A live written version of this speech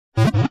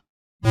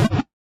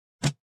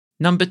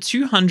Number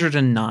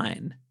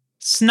 209,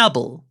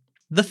 Snubbull,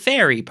 the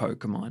fairy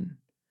Pokemon.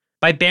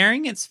 By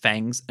baring its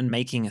fangs and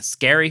making a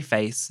scary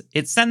face,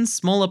 it sends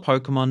smaller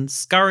Pokemon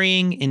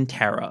scurrying in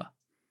terror.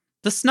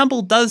 The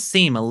Snubbull does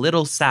seem a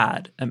little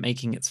sad at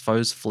making its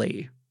foes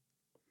flee.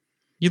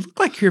 You look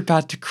like you're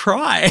about to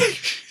cry.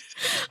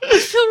 I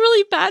feel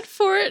really bad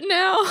for it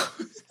now.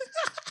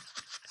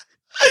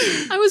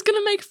 I was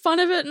going to make fun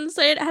of it and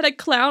say it had a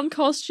clown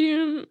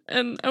costume,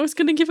 and I was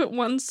going to give it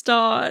 1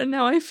 star, and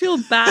now I feel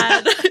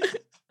bad.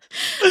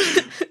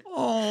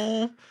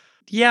 Oh,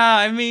 yeah,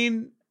 I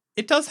mean,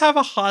 it does have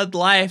a hard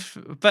life,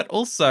 but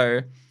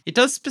also it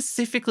does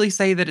specifically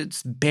say that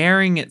it's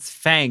baring its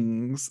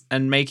fangs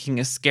and making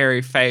a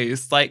scary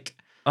face. Like,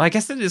 I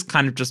guess it is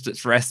kind of just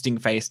its resting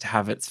face to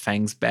have its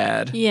fangs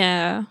bared.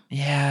 Yeah.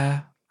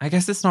 Yeah, I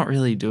guess it's not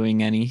really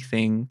doing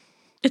anything.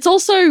 It's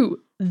also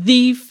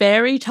the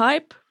fairy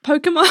type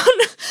Pokemon.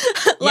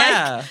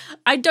 Yeah.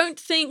 I don't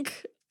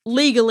think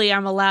legally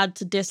I'm allowed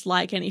to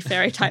dislike any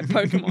fairy type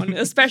Pokemon,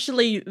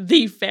 especially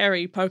the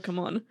fairy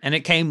Pokemon. And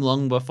it came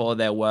long before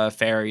there were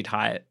fairy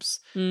types.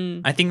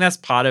 Mm. I think that's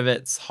part of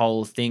its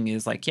whole thing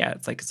is like, yeah,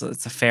 it's like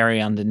it's a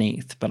fairy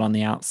underneath, but on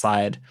the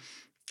outside,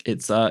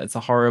 it's a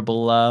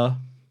horrible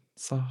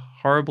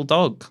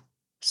dog.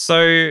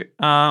 So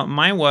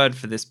my word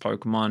for this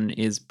Pokemon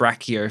is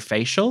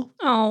brachiofacial.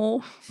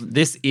 Oh.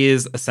 This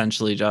is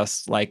essentially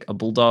just like a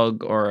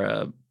bulldog or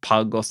a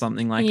pug or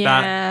something like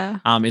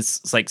that.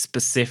 It's like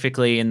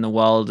specifically in the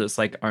world, it's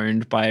like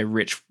owned by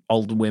rich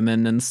old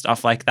women and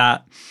stuff like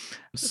that.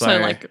 So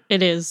like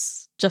it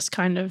is just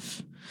kind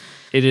of...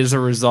 It is a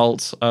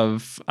result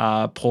of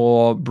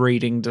poor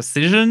breeding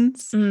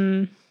decisions.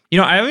 Mm. You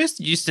know, I always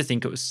used to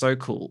think it was so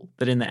cool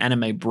that in the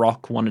anime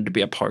Brock wanted to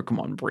be a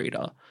Pokemon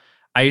breeder.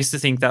 I used to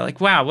think that like,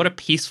 wow, what a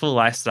peaceful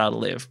lifestyle to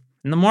live.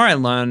 And the more I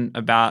learn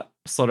about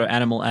sort of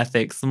animal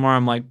ethics, the more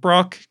I'm like,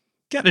 Brock,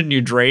 get a new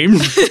dream.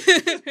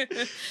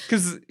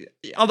 Because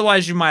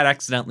otherwise you might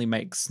accidentally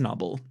make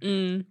Snubbull.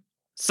 Mm.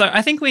 So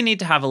I think we need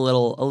to have a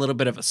little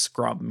bit of a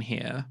scrum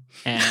here.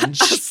 And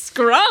A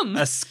scrum?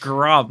 A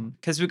scrum.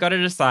 Because we've got to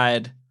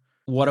decide,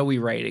 what are we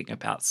rating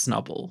about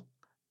Snubbull?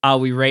 Are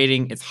we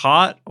rating its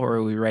heart, or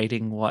are we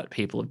rating what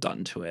people have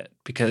done to it?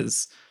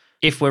 Because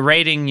if we're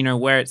rating, you know,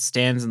 where it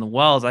stands in the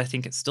world, I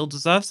think it still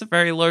deserves a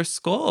very low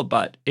score.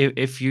 But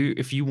if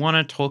you want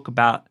to talk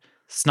about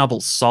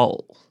Snubbull's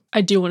soul.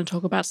 I do want to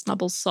talk about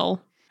Snubbull's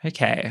soul.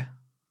 Okay.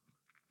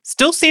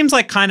 Still seems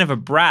like kind of a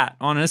brat,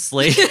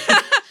 honestly.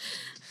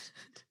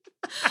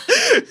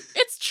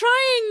 It's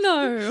trying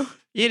though.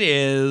 It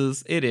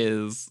is.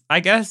 I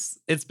guess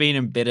it's been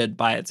embittered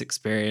by its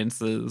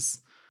experiences.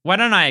 Why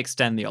don't I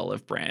extend the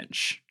olive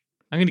branch?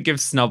 I'm going to give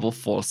Snubbull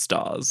 4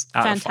 stars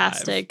out of 5.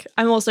 Fantastic.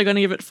 I'm also going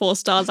to give it 4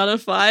 stars out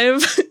of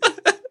 5.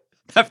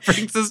 That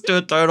brings us to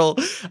a total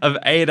of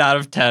 8 out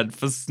of 10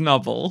 for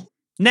Snubbull.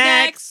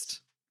 Next!